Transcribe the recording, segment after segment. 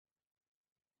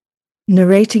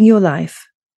Narrating Your Life,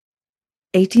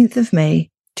 18th of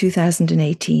May,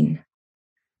 2018.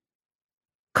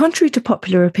 Contrary to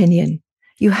popular opinion,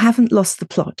 you haven't lost the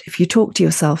plot if you talk to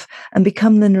yourself and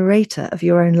become the narrator of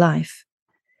your own life.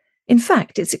 In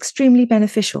fact, it's extremely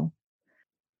beneficial.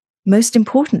 Most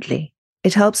importantly,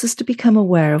 it helps us to become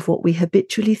aware of what we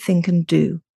habitually think and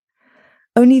do.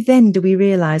 Only then do we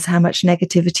realize how much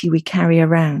negativity we carry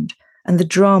around and the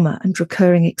drama and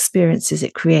recurring experiences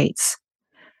it creates.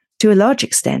 To a large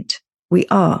extent, we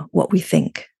are what we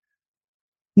think.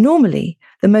 Normally,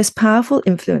 the most powerful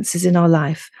influences in our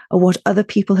life are what other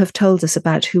people have told us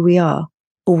about who we are,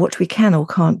 or what we can or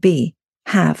can't be,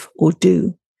 have or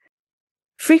do.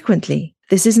 Frequently,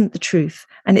 this isn't the truth,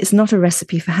 and it's not a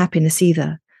recipe for happiness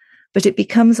either, but it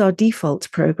becomes our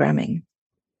default programming.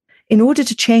 In order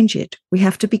to change it, we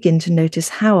have to begin to notice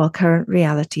how our current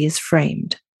reality is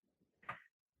framed.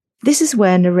 This is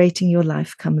where narrating your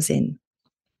life comes in.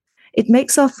 It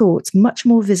makes our thoughts much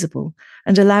more visible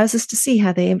and allows us to see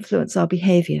how they influence our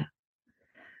behavior.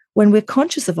 When we're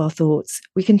conscious of our thoughts,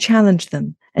 we can challenge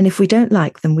them, and if we don't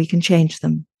like them, we can change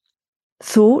them.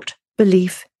 Thought,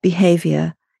 belief,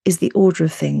 behavior is the order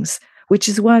of things, which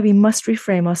is why we must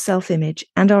reframe our self-image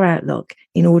and our outlook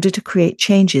in order to create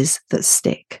changes that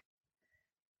stick.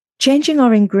 Changing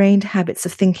our ingrained habits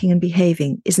of thinking and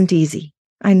behaving isn't easy.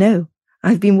 I know.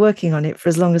 I've been working on it for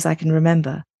as long as I can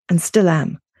remember, and still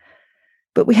am.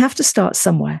 But we have to start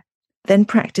somewhere, then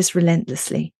practice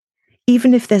relentlessly,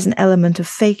 even if there's an element of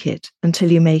fake it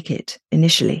until you make it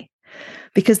initially,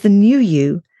 because the new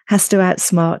you has to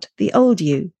outsmart the old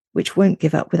you, which won't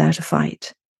give up without a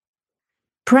fight.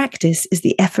 Practice is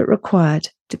the effort required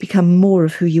to become more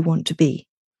of who you want to be.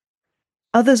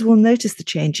 Others will notice the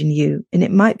change in you, and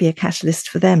it might be a catalyst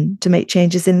for them to make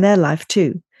changes in their life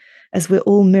too, as we're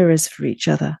all mirrors for each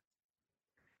other.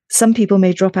 Some people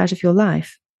may drop out of your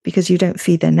life because you don't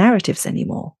feed their narratives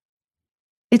anymore.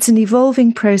 It's an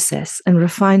evolving process, and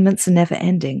refinements are never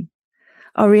ending.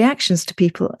 Our reactions to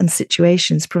people and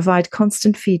situations provide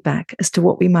constant feedback as to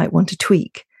what we might want to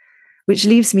tweak, which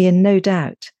leaves me in no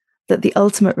doubt that the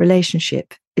ultimate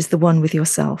relationship is the one with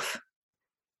yourself.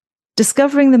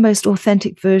 Discovering the most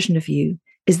authentic version of you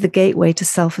is the gateway to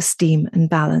self-esteem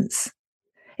and balance.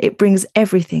 It brings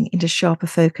everything into sharper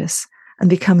focus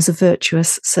and becomes a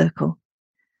virtuous circle.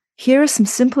 Here are some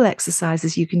simple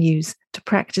exercises you can use to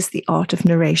practice the art of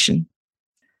narration.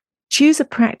 Choose a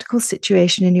practical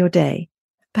situation in your day,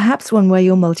 perhaps one where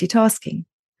you're multitasking.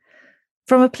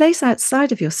 From a place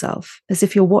outside of yourself, as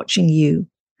if you're watching you,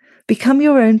 become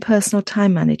your own personal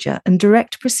time manager and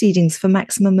direct proceedings for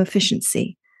maximum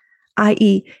efficiency,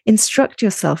 i.e., instruct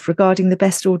yourself regarding the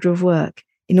best order of work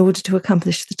in order to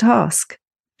accomplish the task.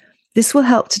 This will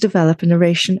help to develop a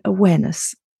narration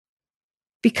awareness.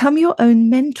 Become your own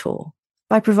mentor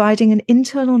by providing an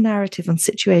internal narrative on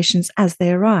situations as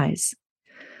they arise.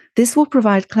 This will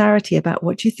provide clarity about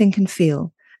what you think and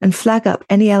feel and flag up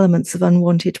any elements of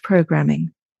unwanted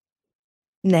programming.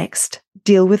 Next,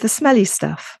 deal with the smelly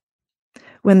stuff.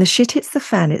 When the shit hits the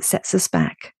fan, it sets us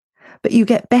back. But you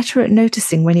get better at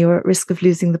noticing when you're at risk of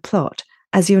losing the plot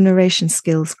as your narration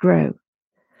skills grow.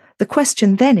 The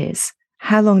question then is,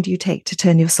 how long do you take to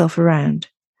turn yourself around?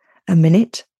 A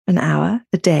minute? An hour,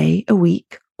 a day, a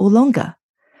week, or longer?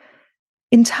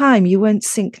 In time, you won't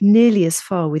sink nearly as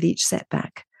far with each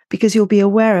setback because you'll be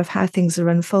aware of how things are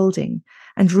unfolding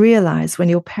and realize when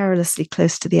you're perilously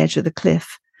close to the edge of the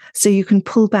cliff, so you can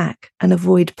pull back and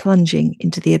avoid plunging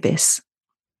into the abyss.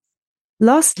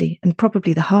 Lastly, and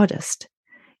probably the hardest,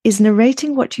 is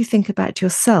narrating what you think about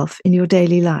yourself in your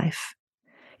daily life.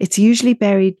 It's usually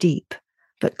buried deep,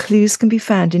 but clues can be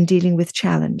found in dealing with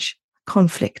challenge,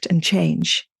 conflict, and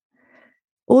change.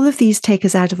 All of these take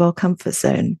us out of our comfort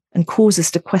zone and cause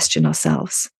us to question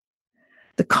ourselves.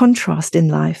 The contrast in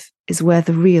life is where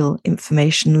the real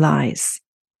information lies.